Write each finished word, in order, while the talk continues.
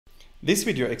This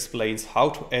video explains how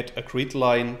to add a grid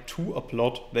line to a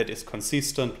plot that is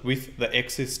consistent with the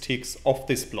axis ticks of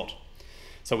this plot.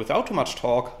 So without too much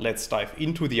talk, let's dive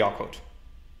into the R code.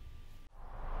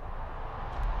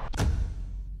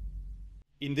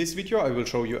 In this video I will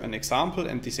show you an example,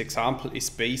 and this example is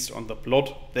based on the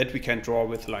plot that we can draw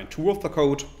with line 2 of the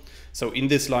code. So in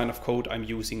this line of code I'm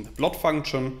using the plot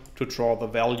function to draw the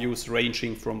values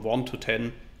ranging from 1 to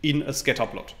 10 in a scatter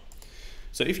plot.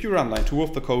 So if you run line 2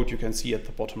 of the code, you can see at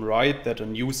the bottom right that a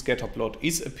new scatter plot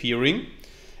is appearing,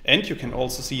 and you can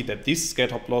also see that this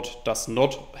scatter plot does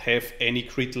not have any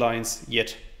grid lines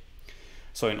yet.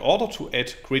 So in order to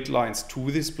add grid lines to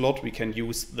this plot, we can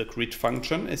use the grid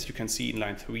function, as you can see in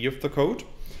line 3 of the code.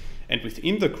 And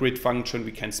within the grid function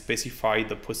we can specify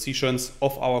the positions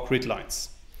of our grid lines.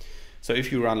 So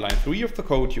if you run line 3 of the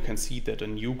code, you can see that a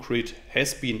new grid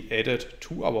has been added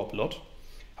to our plot.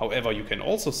 However, you can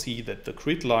also see that the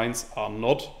grid lines are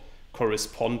not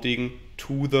corresponding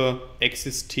to the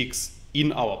axis ticks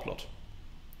in our plot.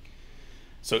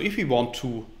 So if we want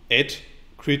to add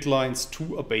grid lines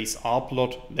to a base R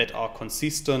plot that are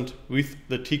consistent with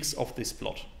the ticks of this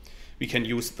plot, we can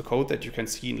use the code that you can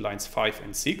see in lines 5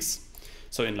 and 6.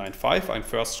 So in line 5 I'm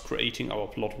first creating our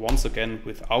plot once again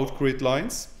without grid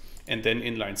lines, and then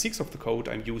in line 6 of the code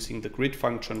I'm using the grid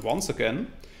function once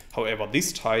again. However,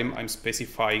 this time I'm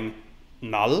specifying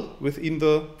null within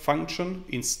the function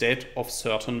instead of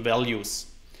certain values.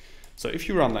 So if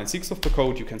you run line 6 of the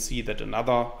code, you can see that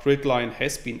another grid line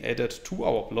has been added to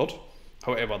our plot.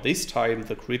 However, this time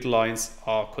the grid lines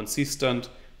are consistent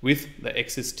with the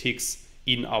axis ticks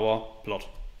in our plot.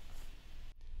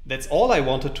 That's all I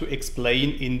wanted to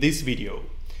explain in this video.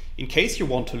 In case you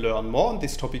want to learn more on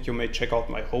this topic, you may check out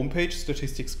my homepage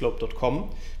statisticsglobe.com,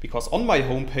 because on my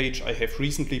homepage I have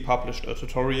recently published a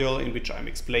tutorial in which I'm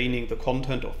explaining the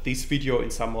content of this video in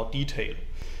some more detail.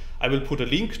 I will put a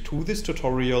link to this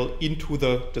tutorial into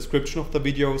the description of the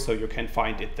video so you can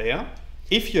find it there.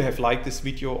 If you have liked this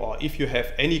video or if you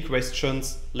have any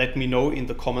questions, let me know in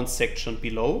the comments section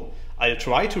below. I'll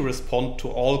try to respond to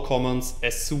all comments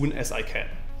as soon as I can.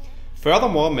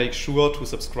 Furthermore, make sure to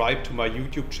subscribe to my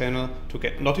YouTube channel to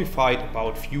get notified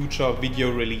about future video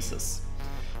releases.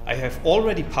 I have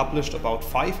already published about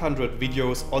 500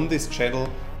 videos on this channel,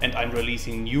 and I'm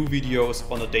releasing new videos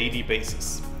on a daily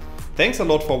basis. Thanks a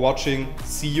lot for watching.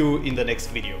 See you in the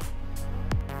next video.